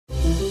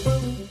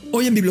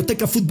Hoy en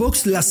Biblioteca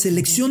Footbox, la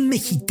selección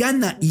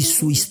mexicana y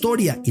su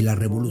historia, y la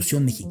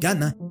Revolución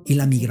Mexicana, y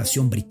la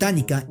migración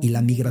británica, y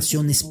la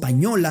migración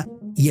española,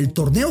 y el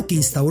torneo que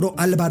instauró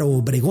Álvaro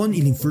Obregón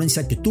y la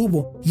influencia que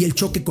tuvo, y el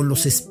choque con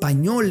los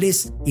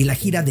españoles, y la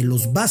gira de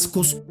los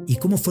vascos, y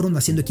cómo fueron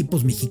haciendo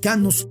equipos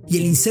mexicanos, y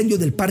el incendio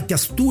del Parque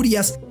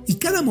Asturias, y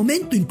cada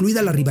momento,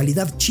 incluida la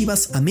rivalidad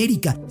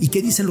Chivas-América, y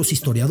qué dicen los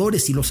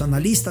historiadores, y los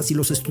analistas, y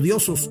los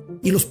estudiosos,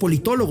 y los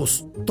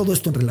politólogos. Todo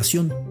esto en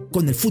relación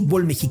con el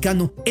fútbol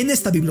mexicano en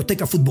esta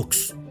Biblioteca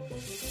Footbox.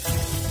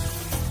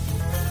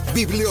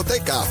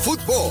 Biblioteca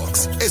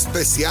Footbox,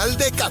 especial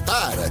de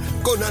Qatar,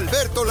 con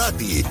Alberto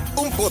Lati,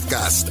 un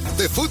podcast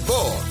de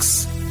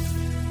Footbox.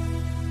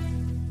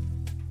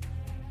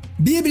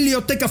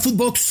 Biblioteca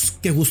Footbox,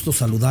 qué gusto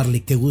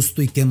saludarle, qué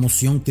gusto y qué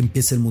emoción que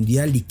empiece el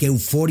Mundial y qué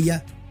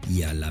euforia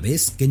y a la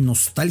vez qué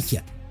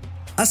nostalgia.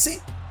 Hace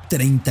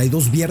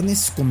 32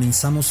 viernes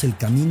comenzamos el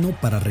camino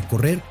para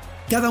recorrer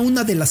cada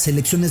una de las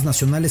selecciones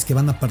nacionales que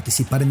van a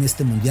participar en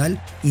este Mundial,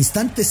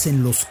 instantes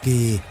en los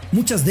que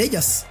muchas de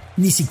ellas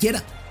ni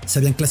siquiera se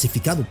habían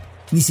clasificado,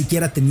 ni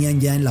siquiera tenían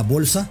ya en la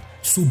bolsa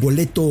su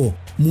boleto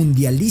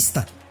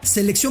mundialista.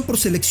 Selección por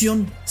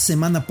selección,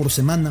 semana por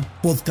semana,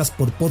 podcast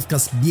por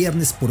podcast,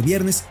 viernes por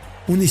viernes,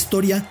 una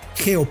historia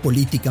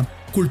geopolítica,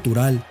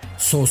 cultural,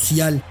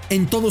 social,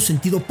 en todo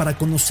sentido para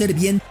conocer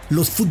bien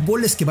los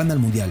fútboles que van al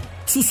Mundial,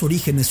 sus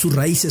orígenes, sus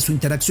raíces, su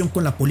interacción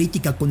con la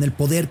política, con el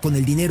poder, con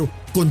el dinero,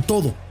 con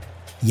todo.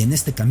 Y en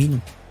este camino,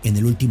 en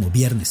el último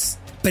viernes,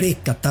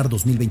 pre-Qatar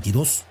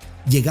 2022,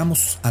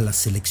 llegamos a la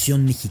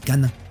selección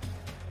mexicana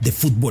de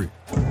fútbol.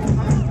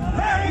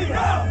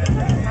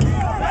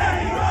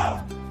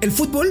 El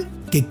fútbol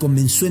que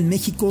comenzó en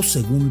México,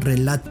 según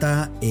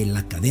relata el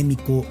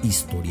académico,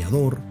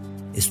 historiador,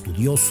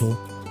 estudioso,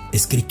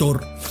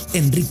 escritor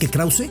Enrique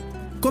Krause,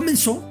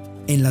 comenzó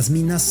en las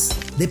minas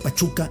de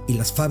Pachuca y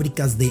las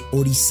fábricas de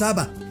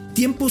Orizaba,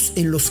 tiempos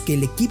en los que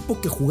el equipo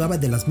que jugaba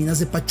de las minas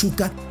de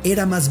Pachuca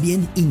era más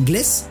bien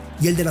inglés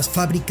y el de las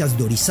fábricas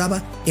de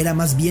Orizaba era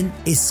más bien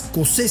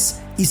escocés.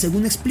 Y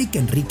según explica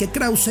Enrique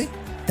Krause,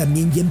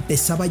 también ya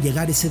empezaba a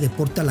llegar ese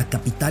deporte a la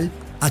capital,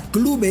 a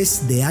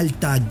clubes de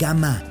alta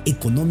gama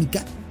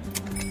económica,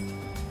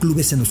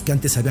 clubes en los que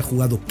antes había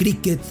jugado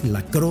cricket,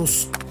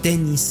 lacrosse,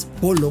 tenis,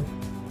 polo,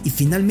 y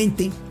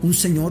finalmente un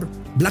señor,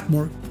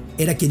 Blackmore,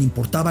 era quien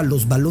importaba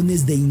los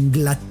balones de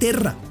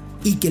Inglaterra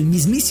y que el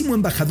mismísimo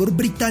embajador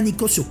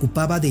británico se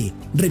ocupaba de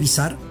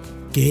revisar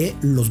que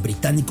los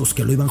británicos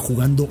que lo iban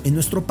jugando en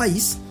nuestro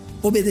país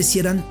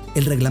obedecieran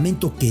el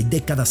reglamento que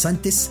décadas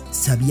antes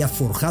se había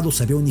forjado,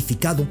 se había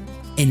unificado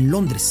en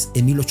Londres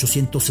en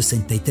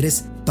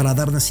 1863 para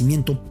dar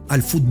nacimiento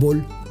al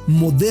fútbol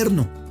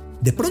moderno.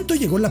 De pronto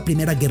llegó la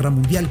Primera Guerra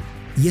Mundial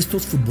y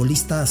estos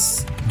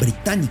futbolistas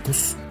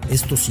británicos,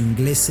 estos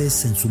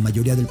ingleses en su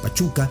mayoría del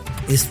Pachuca,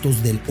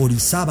 estos del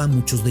Orizaba,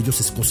 muchos de ellos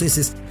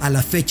escoceses, a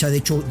la fecha de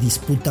hecho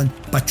disputan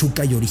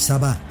Pachuca y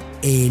Orizaba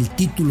el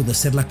título de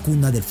ser la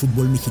cuna del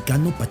fútbol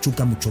mexicano.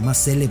 Pachuca mucho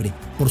más célebre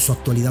por su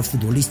actualidad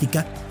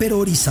futbolística, pero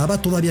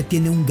Orizaba todavía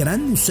tiene un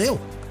gran museo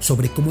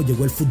sobre cómo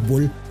llegó el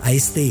fútbol a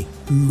este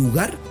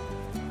lugar.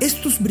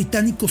 Estos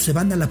británicos se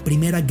van a la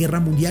Primera Guerra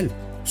Mundial,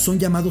 son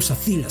llamados a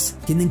filas,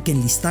 tienen que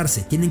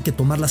enlistarse, tienen que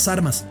tomar las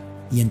armas,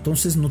 y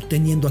entonces, no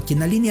teniendo a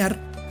quien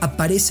alinear,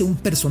 aparece un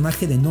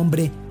personaje de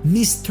nombre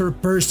Mr.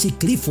 Percy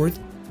Clifford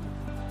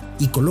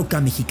y coloca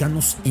a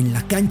mexicanos en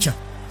la cancha.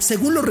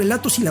 Según los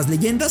relatos y las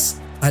leyendas,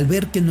 al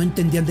ver que no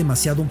entendían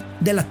demasiado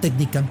de la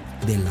técnica,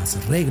 de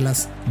las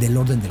reglas, del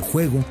orden del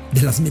juego,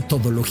 de las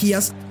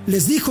metodologías,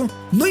 les dijo: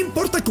 no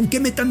importa con qué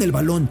metan el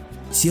balón,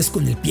 si es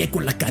con el pie,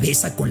 con la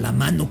cabeza, con la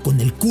mano, con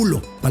el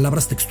culo,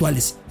 palabras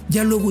textuales,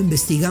 ya luego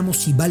investigamos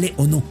si vale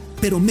o no,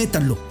 pero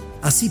métanlo.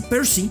 Así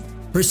Percy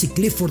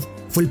Clifford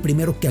fue el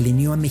primero que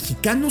alineó a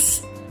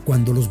mexicanos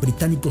cuando los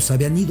británicos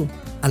habían ido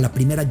a la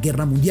Primera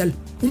Guerra Mundial.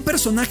 Un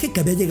personaje que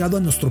había llegado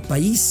a nuestro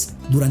país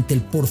durante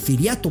el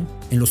Porfiriato,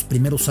 en los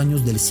primeros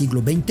años del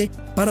siglo XX,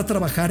 para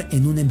trabajar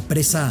en una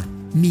empresa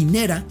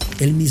minera,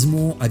 él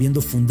mismo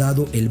habiendo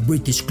fundado el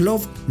British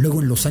Club.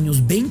 Luego en los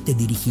años 20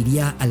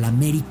 dirigiría a la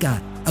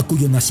América, a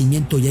cuyo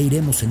nacimiento ya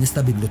iremos en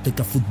esta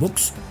Biblioteca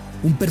Footbox.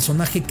 Un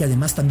personaje que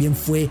además también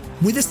fue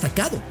muy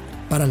destacado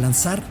para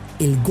lanzar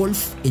el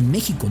golf en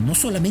México, no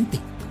solamente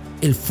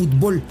el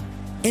fútbol.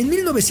 En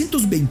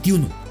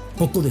 1921,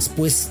 poco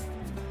después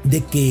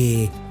de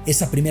que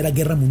esa Primera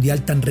Guerra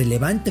Mundial tan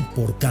relevante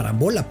por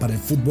carambola para el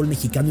fútbol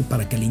mexicano y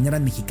para que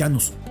alinearan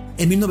mexicanos,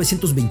 en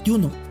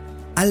 1921,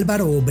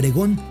 Álvaro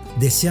Obregón,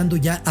 deseando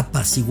ya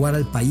apaciguar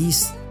al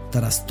país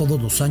tras todos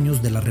los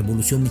años de la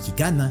Revolución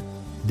Mexicana,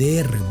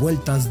 de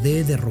revueltas,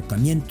 de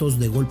derrocamientos,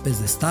 de golpes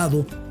de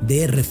estado,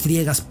 de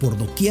refriegas por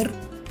doquier,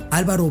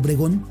 Álvaro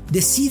Obregón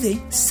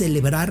decide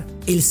celebrar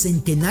el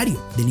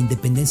centenario de la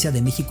independencia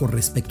de México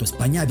respecto a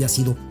España. Había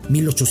sido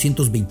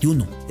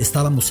 1821,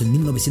 estábamos en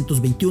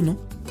 1921.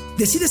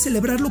 Decide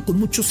celebrarlo con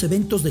muchos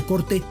eventos de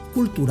corte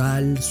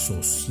cultural,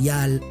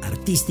 social,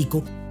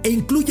 artístico e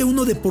incluye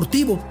uno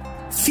deportivo.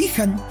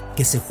 Fijan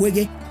que se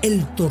juegue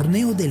el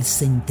torneo del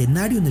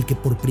centenario en el que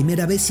por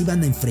primera vez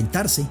iban a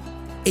enfrentarse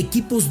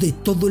equipos de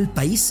todo el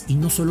país y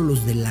no solo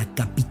los de la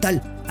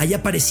capital. Allá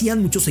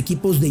aparecían muchos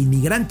equipos de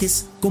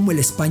inmigrantes, como el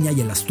España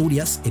y el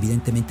Asturias,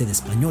 evidentemente de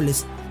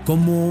españoles,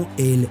 como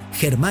el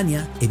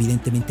Germania,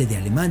 evidentemente de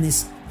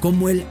alemanes,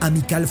 como el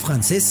Amical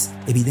francés,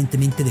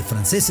 evidentemente de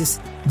franceses.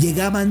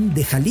 Llegaban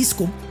de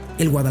Jalisco,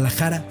 el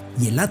Guadalajara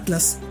y el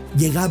Atlas.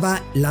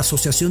 Llegaba la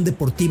Asociación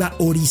Deportiva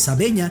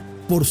Orizabeña,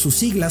 por sus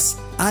siglas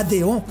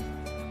ADO.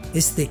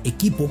 Este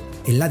equipo,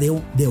 el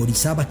ADO de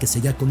Orizaba, que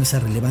seguía con esa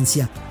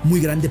relevancia muy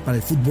grande para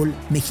el fútbol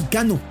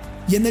mexicano.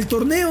 Y en el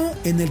torneo,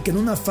 en el que en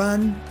un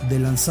afán de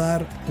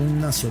lanzar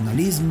un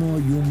nacionalismo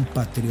y un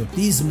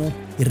patriotismo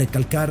y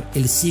recalcar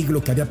el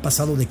siglo que había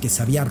pasado de que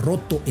se había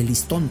roto el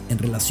listón en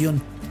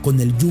relación con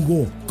el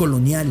yugo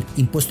colonial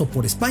impuesto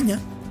por España,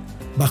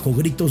 bajo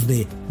gritos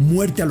de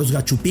muerte a los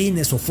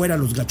gachupines o fuera a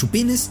los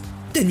gachupines,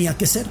 tenía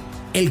que ser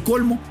el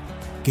colmo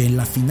que en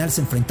la final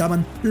se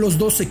enfrentaban los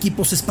dos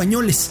equipos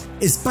españoles,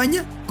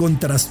 España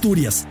contra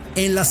Asturias.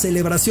 En la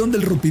celebración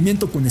del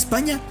rompimiento con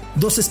España,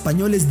 dos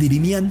españoles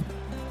dirimían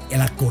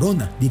la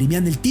corona,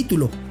 dirimían el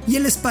título, y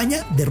el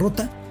España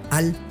derrota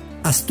al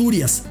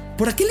Asturias.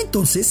 Por aquel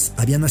entonces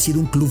había nacido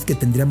un club que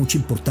tendría mucha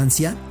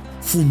importancia,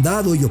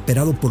 fundado y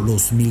operado por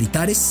los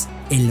militares,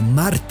 el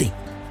Marte.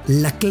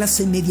 La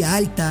clase media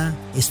alta,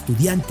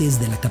 estudiantes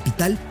de la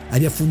capital,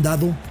 había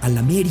fundado al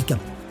América.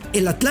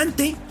 El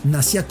Atlante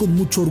nacía con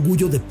mucho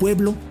orgullo de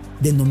pueblo,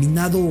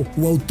 denominado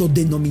o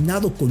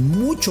autodenominado con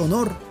mucho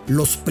honor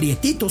los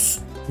Prietitos,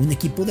 un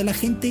equipo de la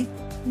gente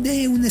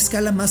de una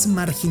escala más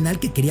marginal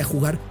que quería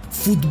jugar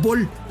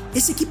fútbol.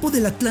 Ese equipo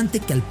del Atlante,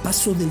 que al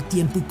paso del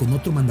tiempo y con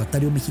otro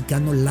mandatario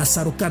mexicano,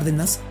 Lázaro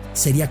Cárdenas,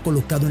 sería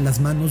colocado en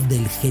las manos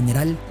del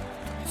general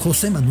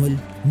José Manuel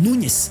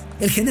Núñez.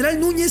 El general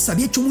Núñez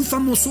había hecho muy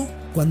famoso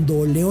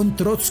cuando León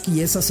Trotsky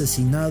es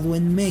asesinado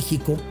en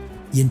México,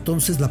 y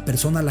entonces la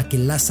persona a la que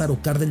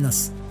Lázaro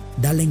Cárdenas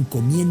da la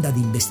encomienda de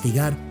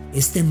investigar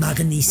este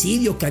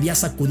magnicidio que había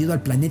sacudido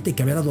al planeta y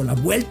que había dado la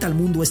vuelta al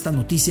mundo, esta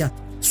noticia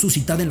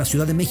suscitada en la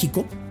Ciudad de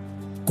México,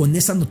 con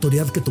esa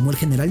notoriedad que tomó el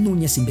general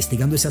Núñez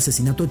investigando ese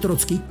asesinato de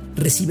Trotsky,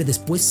 recibe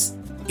después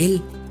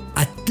el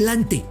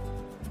Atlante.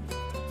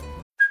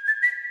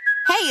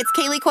 Hey, it's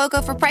Kaylee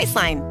Cuoco for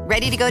Priceline.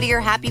 Ready to go to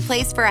your happy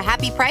place for a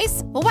happy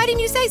price? Well, why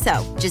didn't you say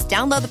so? Just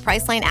download the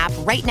Priceline app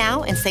right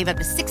now and save up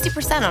to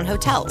 60% on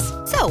hotels.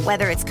 So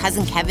whether it's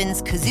Cousin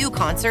Kevin's Kazoo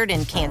Concert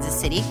in Kansas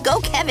City,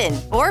 go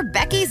Kevin, or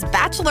Becky's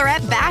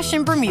Bachelorette Bash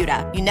in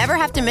Bermuda, you never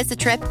have to miss a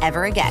trip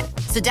ever again.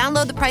 So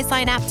download the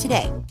Priceline app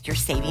today. Your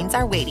savings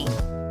are waiting.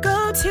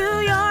 Go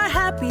to your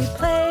happy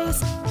place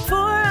for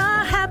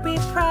a happy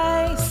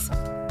price.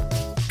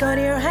 Go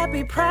to your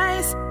happy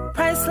price,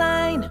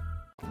 Priceline.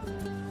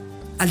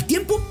 Al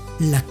tiempo,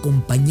 la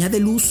compañía de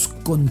luz,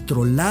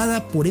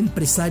 controlada por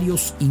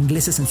empresarios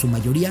ingleses en su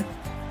mayoría,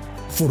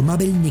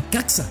 formaba el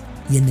Necaxa,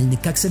 y en el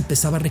Necaxa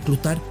empezaba a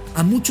reclutar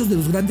a muchos de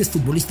los grandes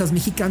futbolistas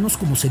mexicanos,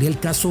 como sería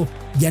el caso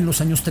ya en los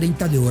años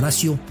 30 de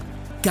Horacio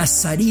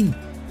Casarín.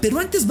 Pero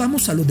antes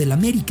vamos a lo del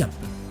América,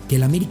 que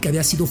el América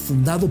había sido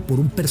fundado por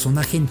un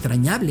personaje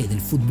entrañable del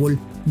fútbol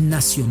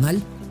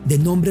nacional de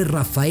nombre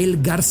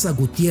Rafael Garza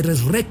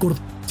Gutiérrez Récord,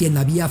 quien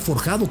había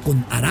forjado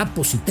con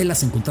harapos y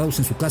telas encontrados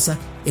en su casa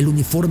el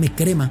uniforme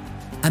crema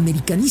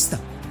americanista.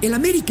 El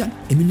América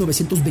en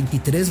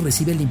 1923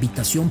 recibe la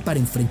invitación para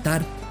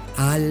enfrentar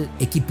al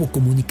equipo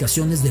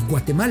Comunicaciones de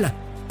Guatemala,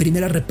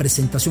 primera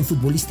representación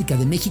futbolística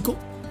de México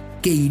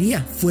que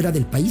iría fuera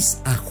del país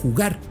a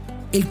jugar.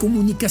 El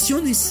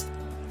Comunicaciones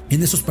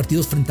en esos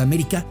partidos frente a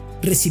América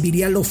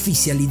recibiría la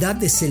oficialidad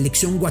de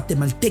selección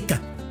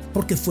guatemalteca,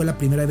 porque fue la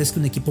primera vez que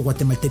un equipo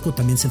guatemalteco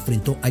también se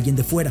enfrentó a alguien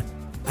de fuera,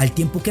 al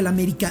tiempo que el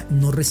América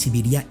no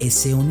recibiría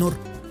ese honor.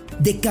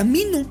 De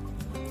camino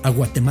a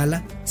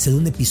Guatemala se da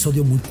un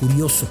episodio muy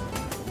curioso,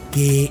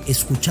 que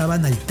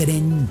escuchaban al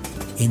tren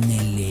en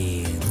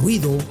el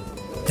ruido,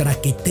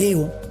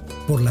 traqueteo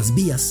por las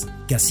vías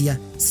que hacía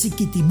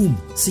siquitibum,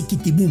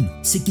 siquitibum,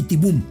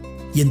 siquitibum.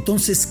 Y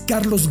entonces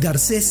Carlos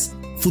Garcés,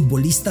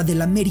 futbolista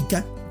del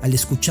América, al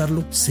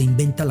escucharlo se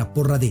inventa la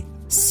porra de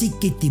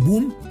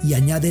Siquitibum y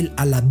añade el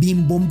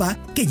alabim bomba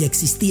que ya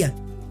existía.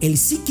 El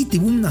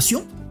Siquitibum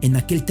nació en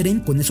aquel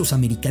tren con esos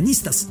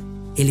americanistas.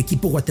 El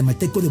equipo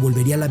guatemalteco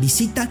devolvería la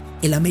visita,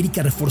 el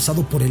América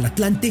reforzado por el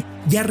Atlante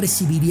ya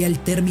recibiría el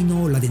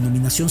término o la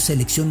denominación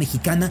selección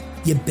mexicana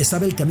y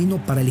empezaba el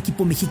camino para el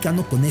equipo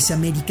mexicano con ese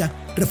América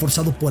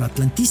reforzado por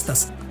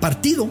atlantistas.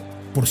 Partido,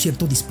 por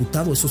cierto,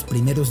 disputado esos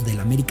primeros del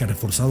América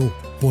reforzado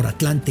por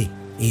Atlante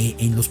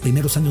en los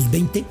primeros años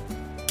 20,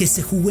 que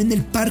se jugó en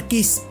el Parque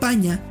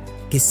España,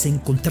 que se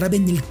encontraba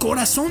en el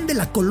corazón de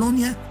la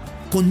colonia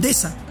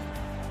Condesa,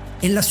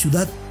 en la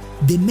Ciudad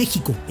de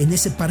México, en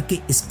ese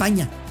Parque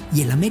España,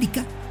 y el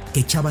América que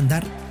echaba a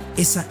andar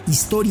esa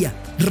historia.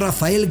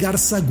 Rafael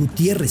Garza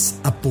Gutiérrez,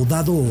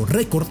 apodado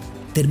Récord,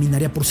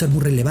 terminaría por ser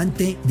muy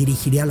relevante,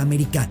 dirigiría al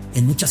América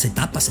en muchas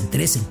etapas, en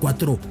 3, en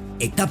 4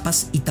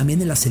 etapas, y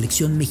también en la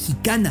selección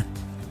mexicana.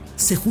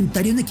 Se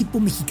juntaría un equipo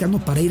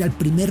mexicano para ir al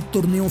primer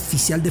torneo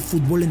oficial de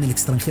fútbol en el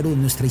extranjero de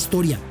nuestra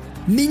historia.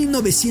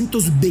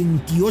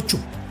 1928,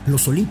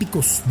 los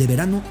Olímpicos de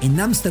verano en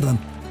Ámsterdam,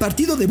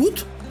 Partido debut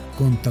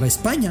contra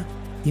España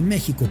y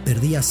México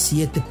perdía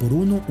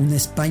 7-1, una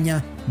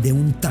España de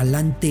un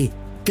talante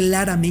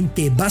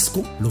claramente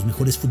vasco. Los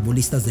mejores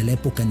futbolistas de la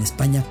época en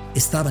España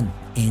estaban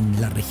en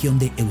la región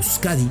de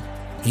Euskadi,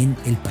 en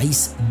el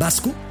País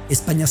Vasco.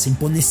 España se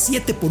impone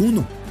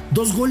 7-1,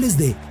 2 goles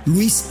de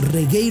Luis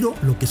Regueiro,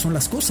 lo que son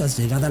las cosas,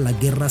 llegada la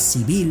guerra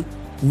civil,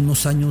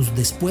 unos años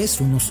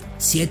después, unos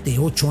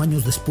 7-8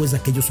 años después de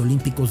aquellos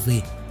olímpicos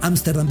de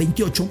Ámsterdam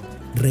 28,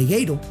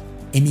 Regueiro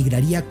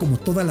emigraría como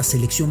toda la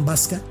selección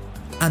vasca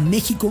a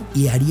México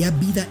y haría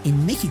vida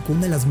en México,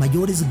 una de las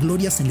mayores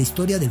glorias en la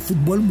historia del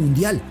fútbol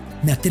mundial.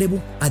 Me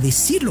atrevo a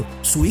decirlo.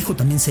 Su hijo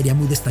también sería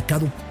muy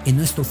destacado en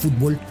nuestro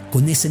fútbol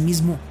con ese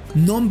mismo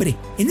nombre.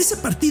 En ese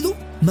partido,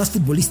 más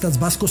futbolistas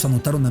vascos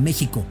anotaron a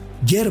México.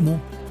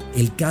 Yermo,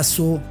 el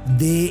caso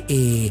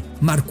de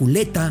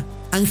Marculeta,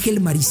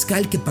 Ángel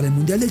Mariscal, que para el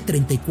Mundial del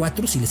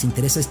 34, si les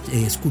interesa,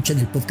 escuchen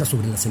el podcast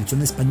sobre la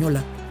selección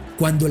española,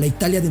 cuando la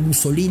Italia de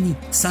Mussolini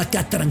saca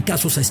a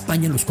trancazos a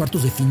España en los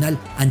cuartos de final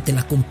ante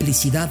la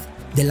complicidad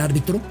del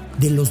árbitro.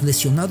 De los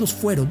lesionados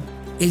fueron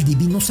el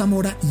Divino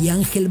Zamora y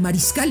Ángel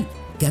Mariscal,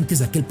 que antes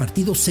de aquel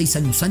partido, 6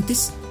 años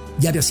antes,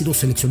 ya había sido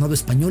seleccionado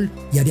español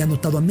y había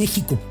anotado a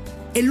México.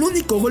 El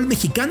único gol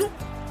mexicano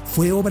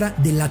fue obra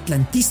del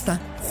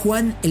atlantista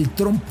Juan el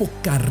Trompo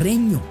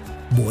Carreño,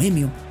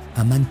 bohemio,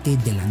 amante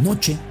de la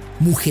noche,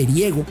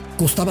 mujeriego.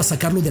 Costaba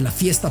sacarlo de la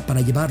fiesta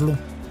para llevarlo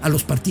a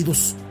los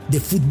partidos de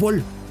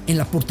fútbol. En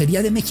la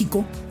portería de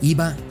México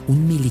iba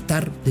un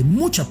militar de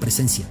mucha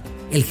presencia,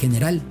 el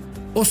general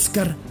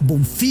Óscar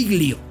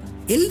Bonfiglio.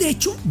 Él, de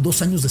hecho,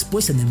 2 años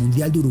después, en el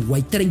Mundial de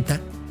Uruguay 30,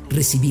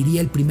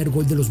 recibiría el primer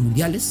gol de los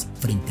mundiales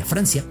frente a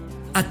Francia,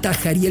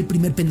 atajaría el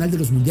primer penal de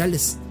los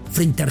mundiales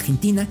frente a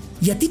Argentina,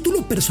 y a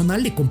título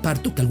personal le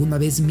comparto que alguna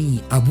vez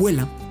mi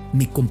abuela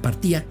me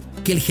compartía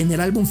que el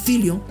general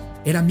Bonfiglio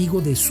era amigo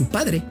de su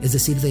padre, es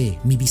decir, de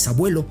mi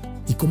bisabuelo,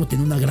 y cómo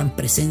tenía una gran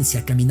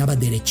presencia, caminaba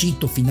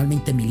derechito,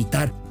 finalmente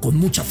militar, con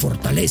mucha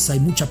fortaleza y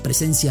mucha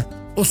presencia.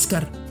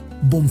 Óscar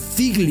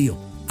Bonfiglio,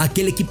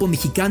 aquel equipo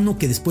mexicano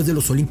que después de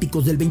los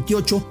Olímpicos del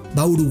 28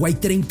 va a Uruguay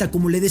 30,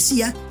 como le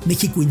decía.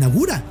 México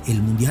inaugura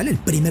el mundial, el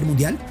primer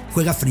mundial,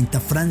 juega frente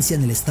a Francia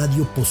en el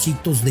estadio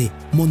Pocitos de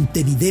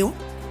Montevideo.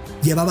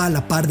 Llevaba a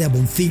la par de a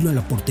Bonfiglio en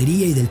la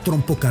portería y del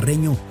Trompo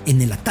Carreño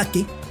en el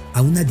ataque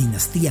a una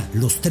dinastía,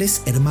 los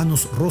 3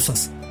 hermanos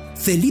Rosas,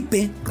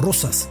 Felipe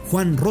Rosas,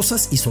 Juan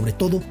Rosas y sobre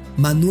todo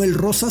Manuel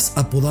Rosas,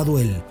 apodado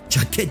el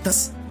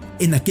Chaquetas,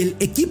 en aquel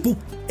equipo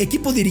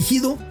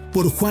dirigido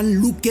por Juan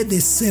Luque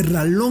de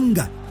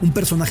Serralonga, un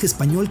personaje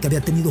español que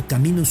había tenido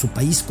camino en su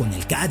país con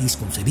el Cádiz,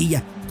 con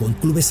Sevilla, con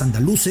clubes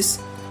andaluces,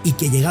 y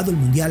que llegado el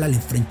mundial, al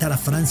enfrentar a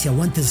Francia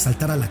o antes de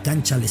saltar a la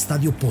cancha al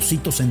estadio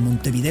Pocitos en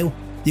Montevideo,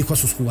 dijo a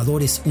sus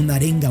jugadores una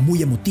arenga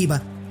muy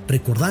emotiva,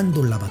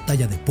 recordando la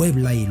batalla de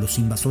Puebla y los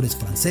invasores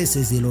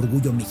franceses y el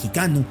orgullo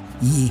mexicano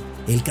y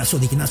el caso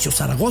de Ignacio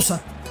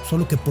Zaragoza.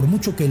 Solo que por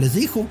mucho que les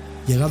dijo,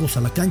 llegados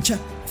a la cancha,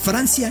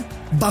 Francia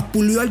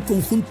vapuleó al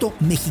conjunto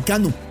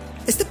mexicano.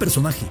 Este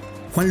personaje,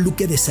 Juan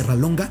Luque de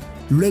Serralonga,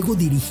 luego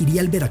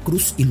dirigiría al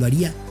Veracruz y lo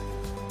haría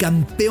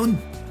campeón.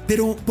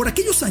 Pero por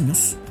aquellos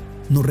años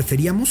nos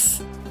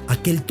referíamos a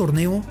aquel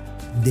torneo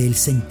del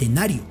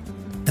centenario.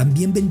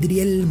 También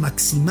vendría el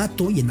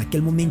Maximato y en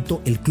aquel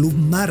momento el Club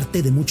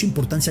Marte, de mucha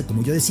importancia,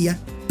 como yo decía,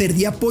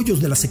 perdía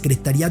apoyos de la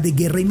Secretaría de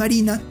Guerra y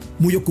Marina,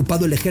 muy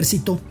ocupado el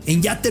ejército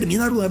en ya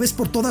terminar una vez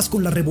por todas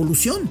con la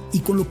revolución y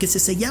con lo que se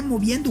seguía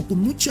moviendo con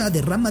mucha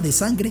derrama de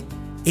sangre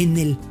en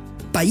el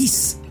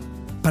país.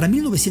 Para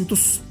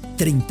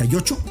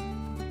 1938,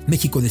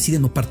 México decide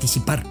no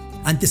participar.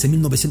 Antes, en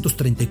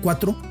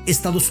 1934,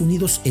 Estados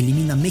Unidos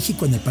elimina a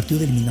México en el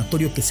partido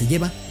eliminatorio que se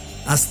lleva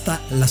hasta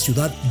la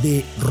ciudad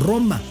de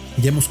Roma.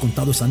 Ya hemos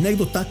contado esa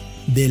anécdota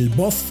del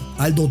Buff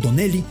Aldo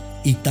Donnelly,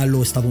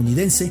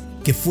 italo-estadounidense,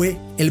 que fue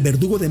el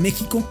verdugo de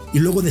México y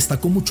luego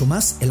destacó mucho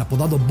más, el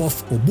apodado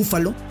Buff o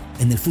Búfalo,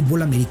 en el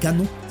fútbol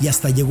americano, y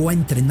hasta llegó a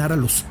entrenar a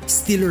los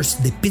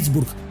Steelers de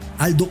Pittsburgh,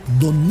 Aldo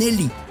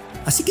Donnelly.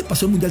 Así que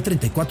pasó el Mundial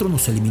 34,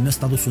 nos eliminó a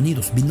Estados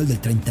Unidos. Vino el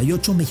del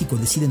 38, México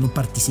decide no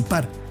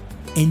participar.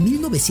 En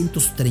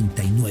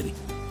 1939,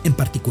 en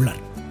particular,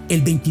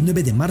 el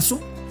 29 de marzo,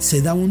 se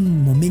da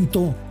un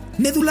momento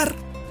medular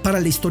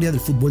para la historia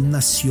del fútbol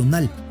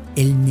nacional.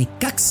 El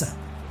Necaxa,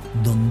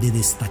 donde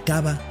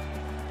destacaba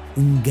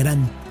un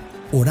gran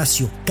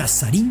Horacio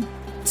Casarín,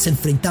 se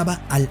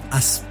enfrentaba al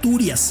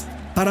Asturias.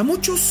 Para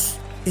muchos,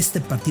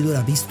 este partido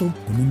era visto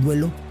como un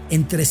duelo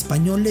entre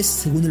españoles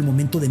según el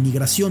momento de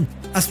migración.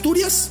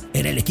 Asturias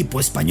era el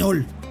equipo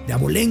español de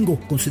abolengo,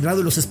 considerado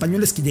de los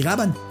españoles que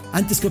llegaban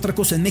antes que otra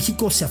cosa en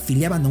México, se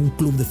afiliaban a un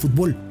club de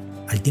fútbol.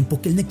 Al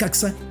tiempo que el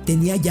Necaxa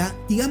tenía ya,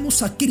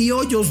 digamos, a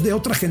criollos de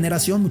otra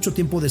generación, mucho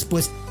tiempo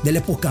después de la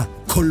época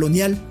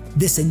colonial,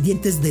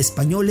 descendientes de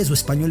españoles o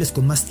españoles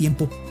con más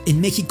tiempo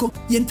en México,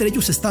 y entre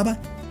ellos estaba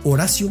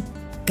Horacio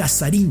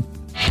Casarín.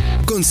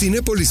 Con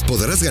Cinépolis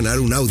podrás ganar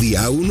un Audi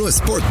A1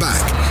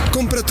 Sportback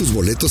Compra tus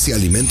boletos y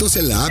alimentos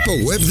en la app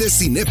o web de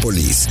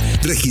Cinépolis.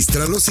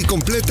 Regístralos y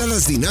completa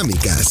las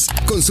dinámicas.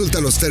 Consulta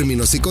los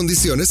términos y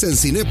condiciones en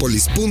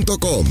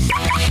cinépolis.com.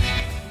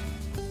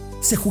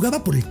 Se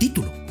jugaba por el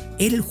título.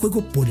 Era el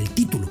juego por el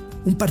título.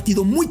 Un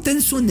partido muy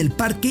tenso en el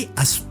Parque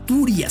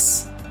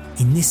Asturias.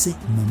 En ese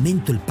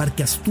momento el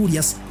Parque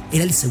Asturias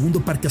era el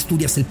segundo Parque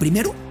Asturias. El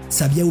primero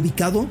se había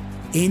ubicado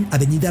en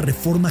Avenida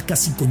Reforma,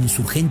 casi con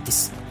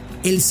Insurgentes.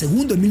 El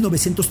segundo, en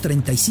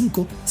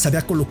 1935, se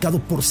había colocado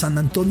por San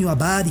Antonio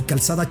Abad y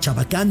Calzada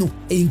Chabacano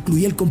e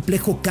incluía el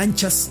complejo,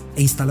 canchas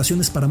e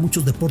instalaciones para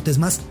muchos deportes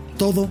más,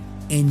 todo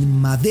en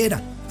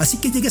madera. Así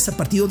que llega ese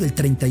partido del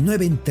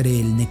 39 entre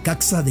el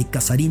Necaxa de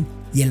Casarín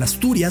y el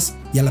Asturias,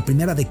 y a la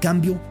primera de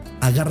cambio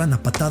agarran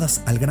a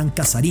patadas al gran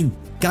Casarín.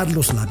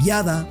 Carlos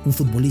Laviada, un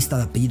futbolista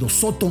de apellido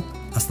Soto,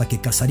 hasta que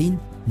Casarín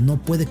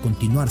no puede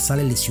continuar,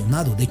 sale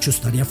lesionado. De hecho,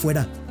 estaría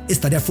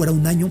fuera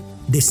un año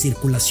de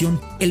circulación.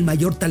 El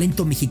mayor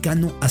talento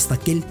mexicano hasta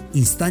aquel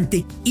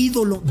instante,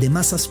 ídolo de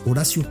masas,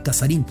 Horacio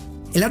Casarín.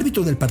 El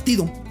árbitro del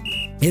partido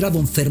era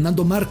don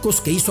Fernando Marcos,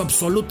 que hizo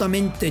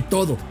absolutamente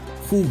todo.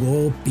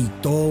 Jugó,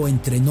 pitó,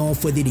 entrenó,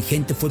 fue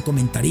dirigente, fue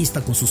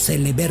comentarista con sus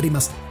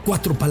celebérrimas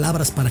 4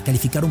 palabras para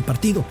calificar un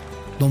partido.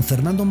 Don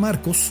Fernando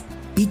Marcos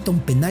pita un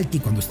penalti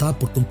cuando estaba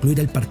por concluir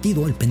el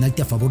partido, el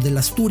penalti a favor del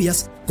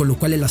Asturias, con lo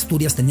cual el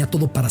Asturias tenía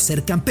todo para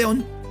ser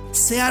campeón.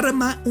 Se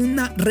arma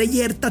una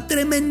reyerta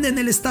tremenda en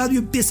el estadio,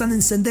 empiezan a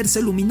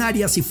encenderse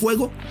luminarias y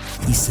fuego,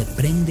 y se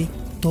prende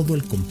todo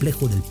el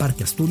complejo del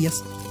Parque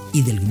Asturias,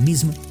 y del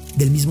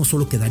mismo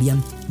solo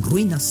quedarían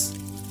ruinas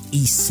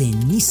y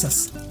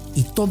cenizas,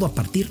 y todo a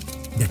partir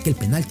de aquel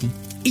penalti,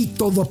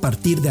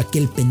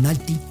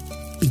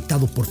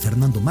 pitado por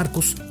Fernando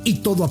Marcos, y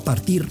todo a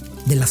partir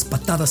de las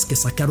patadas que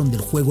sacaron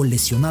del juego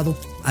lesionado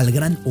al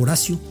gran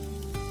Horacio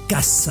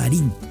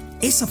Casarín.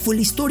 Esa fue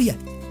la historia.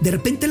 De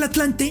repente el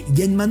Atlante,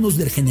 ya en manos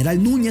del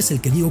general Núñez,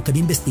 el que digo que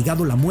había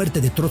investigado la muerte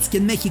de Trotsky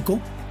en México,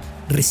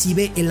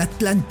 recibe el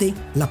Atlante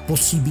la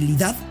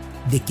posibilidad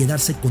de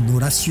quedarse con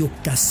Horacio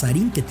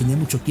Casarín, que tenía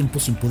mucho tiempo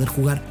sin poder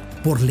jugar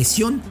por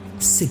lesión.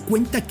 Se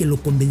cuenta que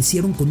lo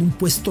convencieron con un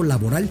puesto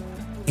laboral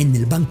en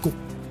el Banco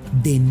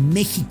de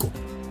México.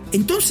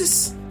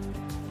 Entonces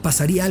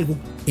pasaría algo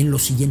en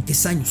los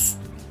siguientes años,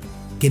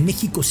 que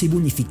México se iba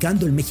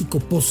unificando, el México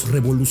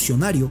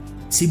postrevolucionario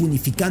se iba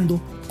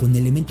unificando con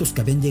elementos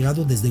que habían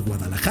llegado desde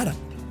Guadalajara,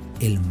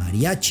 el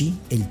mariachi,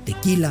 el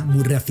tequila,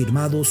 muy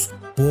reafirmados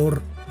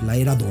por la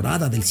era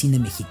dorada del cine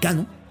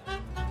mexicano,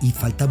 y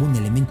faltaba un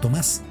elemento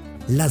más,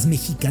 las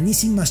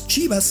mexicanísimas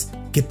Chivas,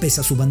 que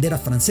pese a su bandera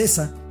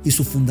francesa y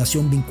su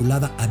fundación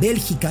vinculada a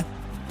Bélgica,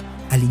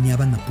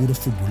 alineaban a puros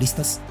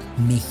futbolistas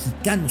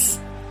mexicanos.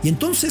 Y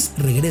entonces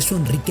regreso a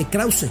Enrique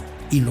Krause,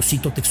 y lo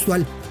cito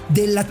textual: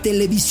 de la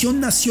televisión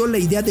nació la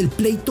idea del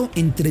pleito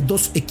entre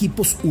dos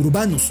equipos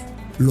urbanos,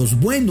 los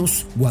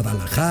buenos,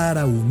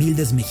 Guadalajara,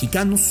 humildes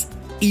mexicanos,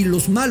 y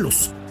los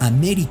malos,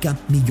 América,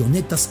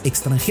 millonetas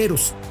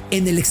extranjeros.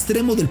 En el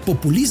extremo del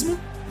populismo,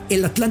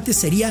 el Atlante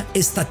sería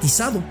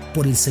estatizado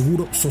por el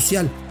Seguro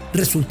Social.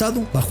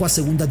 Resultado, bajó a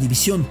segunda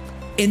división.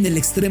 En el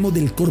extremo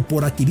del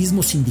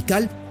corporativismo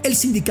sindical, el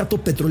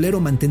sindicato petrolero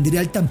mantendría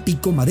el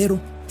Tampico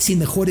Madero sin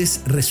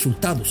mejores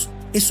resultados.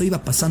 Eso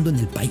iba pasando en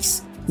el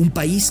país. Un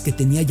país que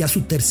tenía ya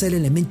su tercer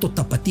elemento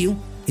tapatío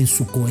en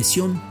su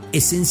cohesión,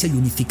 esencia y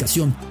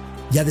unificación.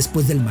 Ya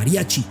después del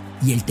mariachi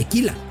y el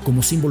tequila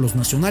como símbolos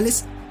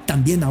nacionales,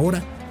 también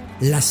ahora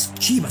las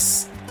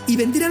Chivas. Y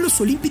vendrían los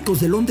Olímpicos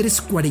de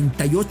Londres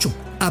 48.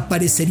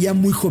 Aparecería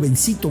muy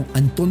jovencito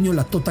Antonio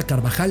La Tota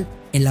Carvajal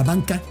en la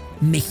banca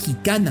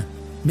mexicana.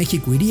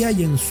 México iría,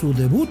 y en su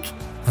debut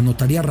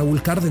anotaría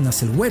Raúl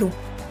Cárdenas, el güero,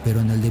 pero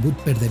en el debut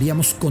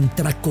perderíamos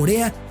contra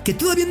Corea, que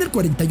todavía en el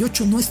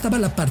 48 no estaba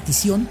la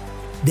partición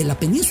de la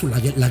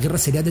península. La guerra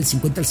sería del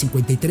 50 al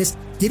 53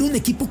 y era un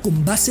equipo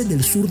con base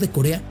del sur de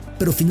Corea,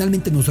 pero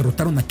finalmente nos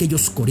derrotaron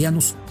aquellos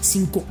coreanos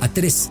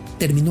 5-3.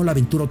 Terminó la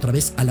aventura otra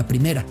vez a la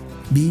primera.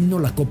 Vino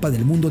la Copa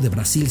del Mundo de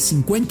Brasil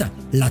 50.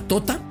 La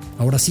Tota,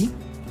 ahora sí,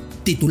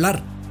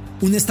 titular.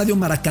 Un estadio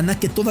Maracaná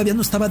que todavía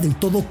no estaba del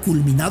todo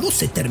culminado,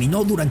 se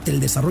terminó durante el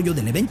desarrollo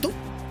del evento.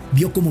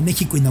 Vio como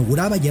México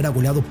inauguraba y era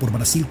goleado por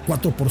Brasil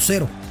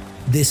 4-0.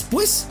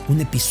 Después, un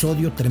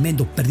episodio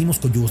tremendo, perdimos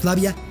con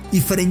Yugoslavia,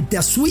 y frente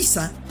a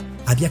Suiza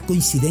había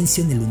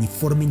coincidencia en el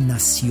uniforme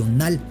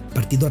nacional,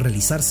 partido a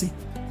realizarse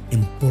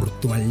en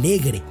Porto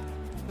Alegre.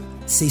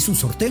 Se hizo un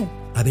sorteo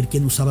a ver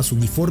quién usaba su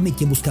uniforme y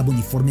quién buscaba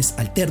uniformes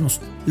alternos.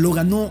 Lo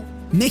ganó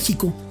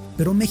México,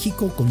 pero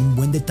México con un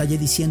buen detalle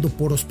diciendo: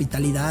 por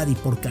hospitalidad y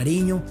por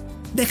cariño,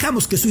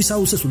 dejamos que Suiza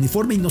use su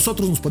uniforme y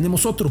nosotros nos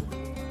ponemos otro.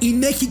 Y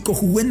México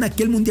jugó en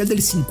aquel Mundial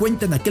del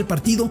 50, en aquel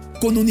partido,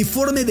 con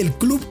uniforme del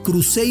Club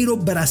Cruzeiro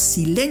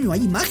brasileño.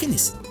 Hay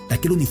imágenes de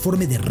aquel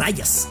uniforme de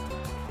rayas.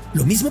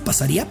 Lo mismo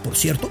pasaría, por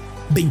cierto,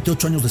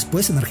 28 años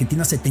después, en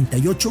Argentina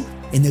 78,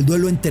 en el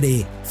duelo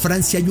entre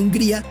Francia y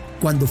Hungría,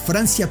 cuando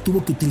Francia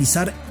tuvo que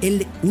utilizar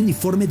el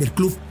uniforme del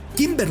Club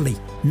Kimberley,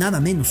 nada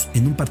menos,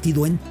 en un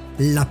partido en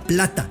La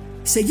Plata.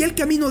 seguía el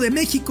camino de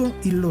México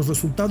y los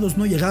resultados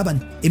no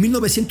llegaban. En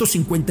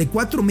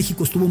 1954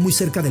 México estuvo muy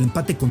cerca del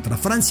empate contra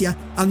Francia.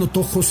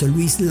 Anotó José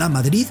Luis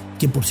Lamadrid,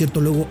 quien por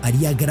cierto luego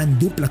haría gran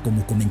dupla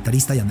como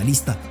comentarista y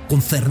analista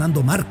con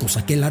Fernando Marcos,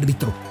 aquel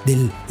árbitro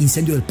del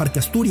incendio del Parque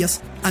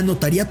Asturias.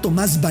 Anotaría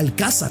Tomás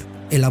Balcázar,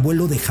 el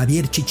abuelo de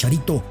Javier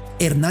Chicharito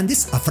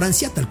Hernández, a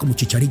Francia, tal como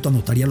Chicharito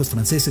anotaría a los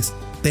franceses,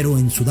 pero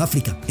en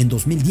Sudáfrica en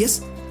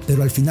 2010.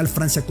 Pero al final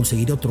Francia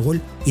conseguiría otro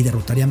gol y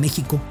derrotaría a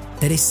México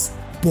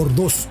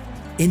 3-2.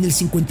 En el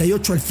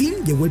 58 al fin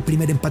llegó el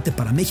primer empate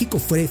para México,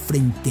 fue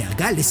frente a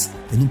Gales,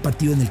 en un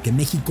partido en el que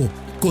México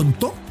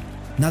contó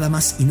nada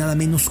más y nada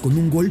menos con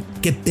un gol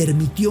que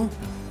permitió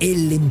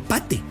el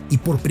empate y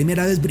por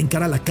primera vez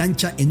brincar a la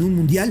cancha en un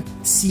mundial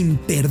sin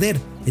perder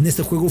en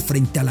este juego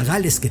frente a la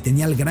Gales, que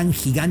tenía al gran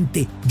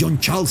gigante John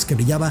Charles, que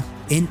brillaba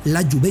en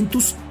la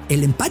Juventus.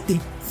 El empate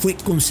fue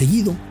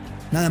conseguido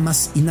nada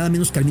más y nada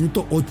menos que al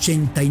minuto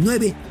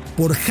 89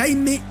 por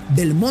Jaime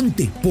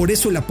Belmonte. Por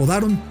eso le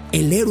apodaron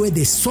el héroe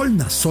de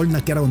Solna,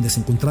 que era donde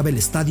se encontraba el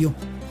estadio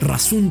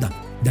Rasunda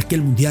de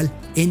aquel mundial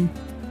en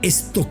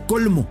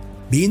Estocolmo.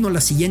 Vino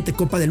la siguiente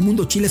Copa del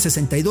Mundo, Chile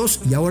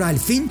 62, y ahora al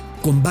fin,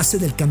 con base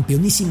del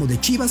campeonísimo de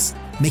Chivas,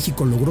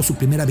 México logró su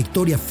primera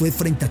victoria, fue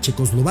frente a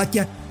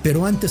Checoslovaquia,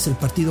 pero antes el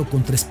partido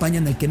contra España,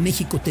 en el que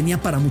México tenía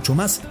para mucho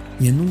más,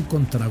 y en un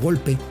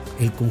contragolpe,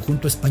 el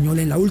conjunto español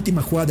en la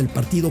última jugada del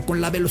partido,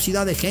 con la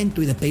velocidad de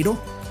Gento y de Peiró,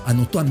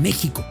 anotó a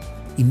México,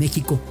 y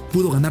México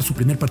pudo ganar su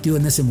primer partido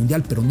en ese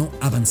mundial, pero no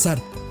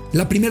avanzar.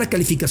 La primera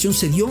calificación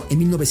se dio en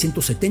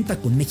 1970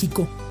 con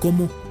México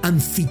como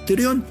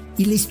anfitrión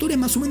y la historia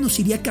más o menos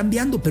iría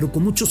cambiando, pero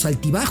con muchos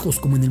altibajos,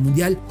 como en el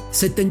Mundial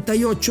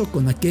 78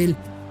 con aquel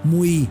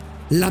muy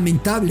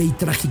lamentable y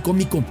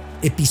tragicómico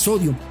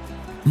episodio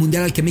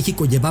mundial al que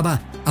México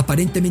llevaba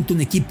aparentemente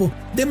un equipo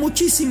de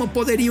muchísimo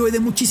poderío y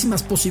de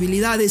muchísimas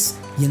posibilidades,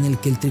 y en el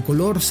que el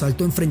tricolor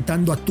saltó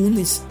enfrentando a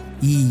Túnez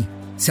y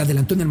se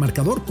adelantó en el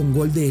marcador con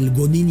gol del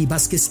Gonini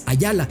Vázquez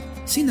Ayala.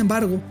 Sin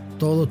embargo,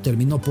 todo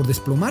terminó por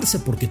desplomarse,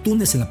 porque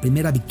Túnez, en la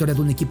primera victoria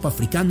de un equipo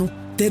africano,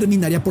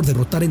 terminaría por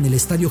derrotar en el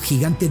estadio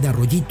gigante de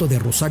Arroyito de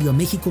Rosario a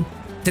México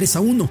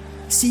 3-1.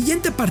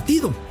 Siguiente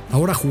partido,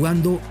 ahora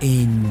jugando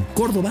en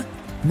Córdoba,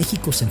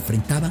 México se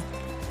enfrentaba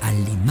a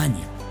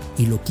Alemania,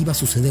 y lo que iba a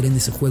suceder en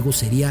ese juego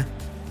sería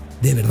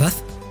de verdad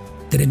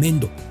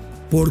tremendo,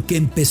 porque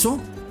empezó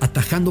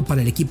atajando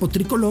para el equipo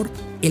tricolor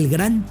el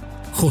gran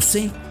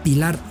José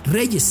Pilar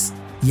Reyes,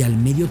 y al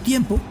medio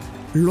tiempo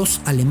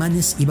los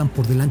alemanes iban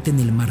por delante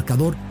en el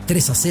marcador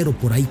 3-0.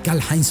 Por ahí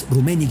Karl-Heinz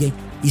Rummenigge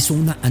hizo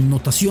una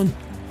anotación.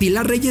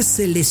 Pilar Reyes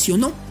se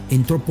lesionó,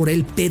 entró por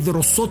él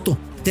Pedro Soto.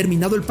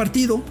 Terminado el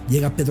partido,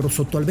 llega Pedro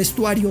Soto al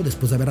vestuario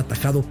después de haber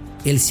atajado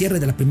el cierre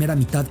de la primera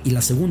mitad y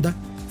la segunda,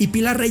 y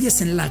Pilar Reyes,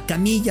 en la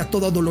camilla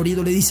todo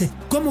dolorido, le dice: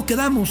 ¿cómo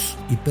quedamos?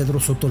 Y Pedro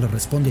Soto le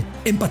responde: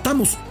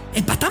 empatamos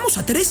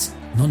a 3.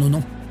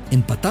 No,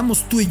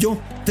 empatamos tú y yo,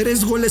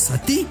 3 goles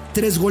a ti,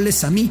 3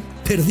 goles a mí,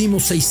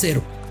 perdimos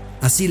 6-0.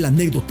 Así la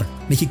anécdota.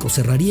 México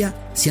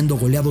cerraría siendo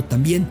goleado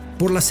también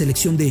por la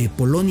selección de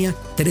Polonia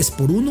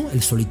 3-1,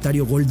 el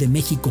solitario gol de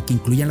México que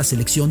incluía en la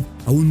selección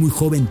a un muy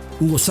joven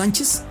Hugo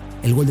Sánchez.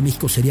 El gol de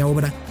México sería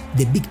obra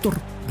de Víctor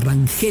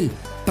Rangel.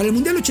 Para el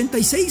Mundial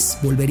 86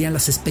 volverían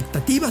las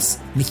expectativas,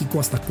 México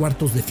hasta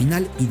cuartos de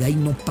final y de ahí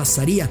no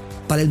pasaría.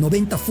 Para el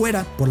 90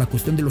 fuera por la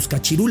cuestión de los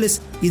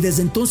cachirules, y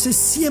desde entonces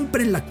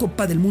siempre en la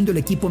Copa del Mundo el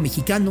equipo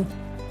mexicano,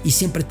 y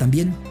siempre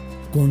también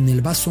con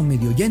el vaso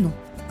medio lleno,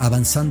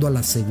 avanzando a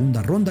la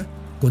segunda ronda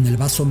con el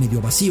vaso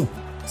medio vacío,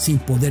 sin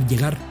poder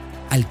llegar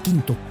al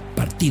quinto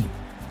partido,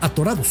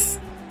 atorados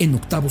en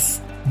octavos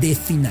de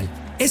final.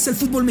 Es el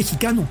fútbol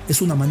mexicano,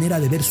 es una manera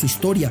de ver su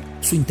historia,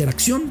 su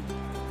interacción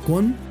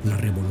con la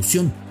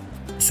revolución,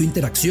 su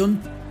interacción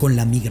con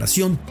la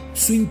migración,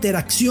 su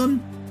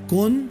interacción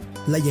con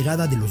la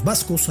llegada de los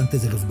vascos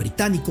antes de los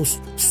británicos,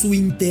 su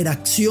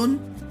interacción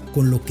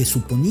con lo que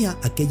suponía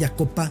aquella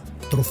Copa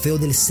Trofeo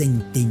del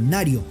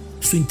Centenario,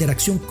 su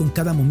interacción con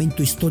cada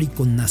momento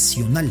histórico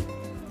nacional.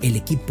 El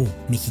equipo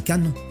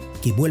mexicano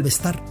que vuelve a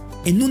estar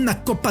en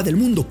una Copa del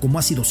Mundo, como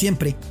ha sido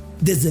siempre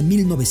desde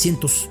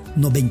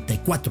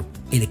 1994.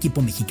 El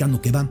equipo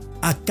mexicano que va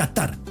a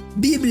Qatar.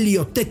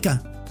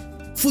 Biblioteca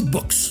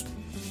Footbox.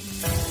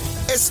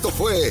 Esto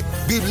fue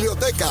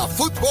Biblioteca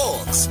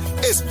Footbox,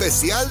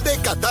 especial de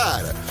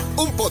Qatar.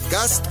 Un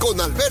podcast con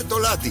Alberto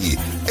Lati,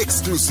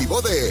 exclusivo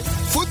de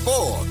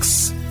Footbox.